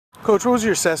Coach, what was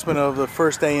your assessment of the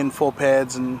first day in full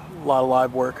pads and a lot of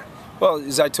live work? Well,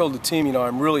 as I told the team,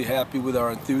 I'm really happy with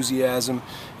our enthusiasm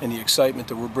and the excitement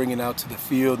that we're bringing out to the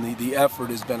field, and the effort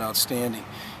has been outstanding.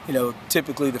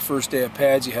 Typically the first day of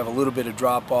pads you have a little bit of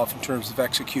drop-off in terms of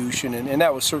execution, and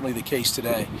that was certainly the case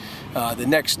today. The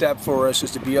next step for us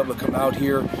is to be able to come out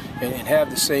here and have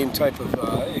the same type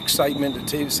of excitement,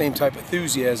 the same type of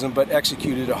enthusiasm, but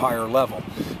execute at a higher level.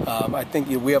 I think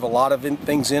we have a lot of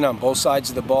things in on both sides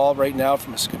of the ball right now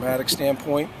from a schematic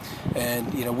standpoint,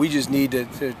 and we just need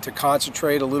to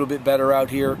concentrate a little bit better out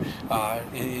here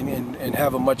and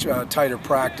have a much tighter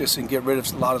practice and get rid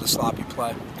of a lot of the sloppy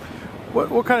play.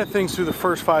 What kind of things through the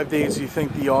first 5 days do you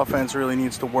think the offense really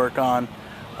needs to work on?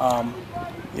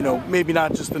 Maybe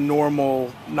not just the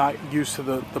normal, not used to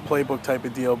the playbook type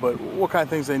of deal, but what kind of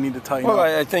things they need to tighten up?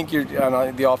 Well, I think you're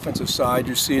on the offensive side,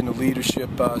 you're seeing the leadership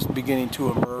beginning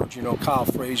to emerge. Kyle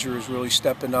Frazier is really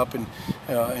stepping up and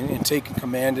taking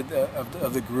command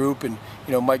of the group, and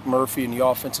Mike Murphy in the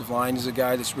offensive line is a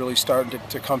guy that's really starting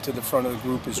to come to the front of the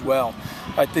group as well.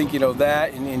 I think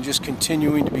that and just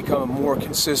continuing to become more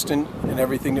consistent in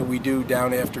everything that we do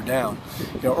down after down.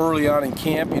 Early on in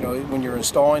camp, when you're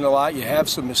installing a lot, you have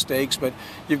some mistakes, but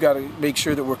you've got to make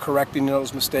sure that we're correcting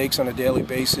those mistakes on a daily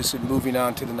basis and moving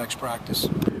on to the next practice.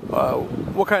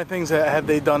 What kind of things have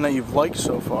they done that you've liked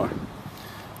so far?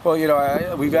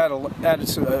 Well, we've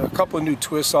added a couple of new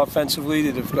twists offensively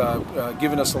that have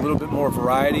given us a little bit more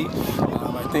variety.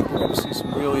 I think we're going to see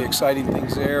some really exciting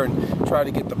things there and try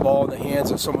to get the ball in the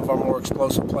hands of some of our more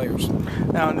explosive players.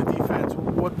 Now, on the defense,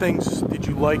 what things did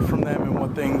you like from them, and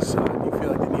what things do you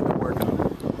feel like they need to work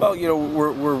on? Well,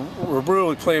 we're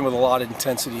really playing with a lot of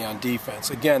intensity on defense.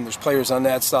 Again, there's players on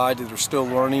that side that are still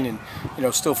learning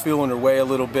and still feeling their way a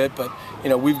little bit, but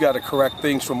we've got to correct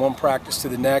things from one practice to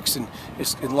the next, and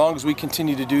as long as we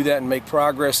continue to do that and make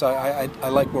progress, I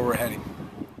like where we're heading.